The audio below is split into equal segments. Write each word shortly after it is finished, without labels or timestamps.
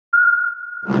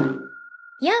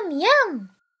Yum, yum!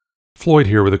 Floyd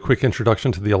here with a quick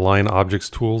introduction to the Align Objects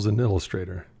tools in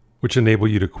Illustrator, which enable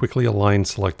you to quickly align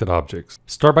selected objects.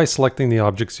 Start by selecting the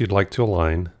objects you'd like to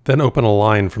align, then open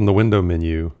Align from the Window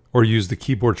menu, or use the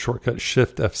keyboard shortcut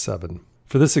Shift F7.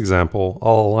 For this example,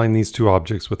 I'll align these two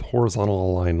objects with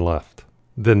horizontal align left,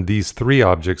 then these three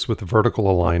objects with vertical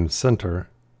align center,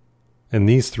 and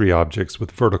these three objects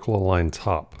with vertical align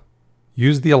top.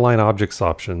 Use the Align Objects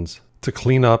options to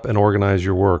clean up and organize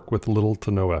your work with little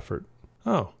to no effort.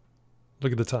 Oh,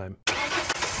 look at the time.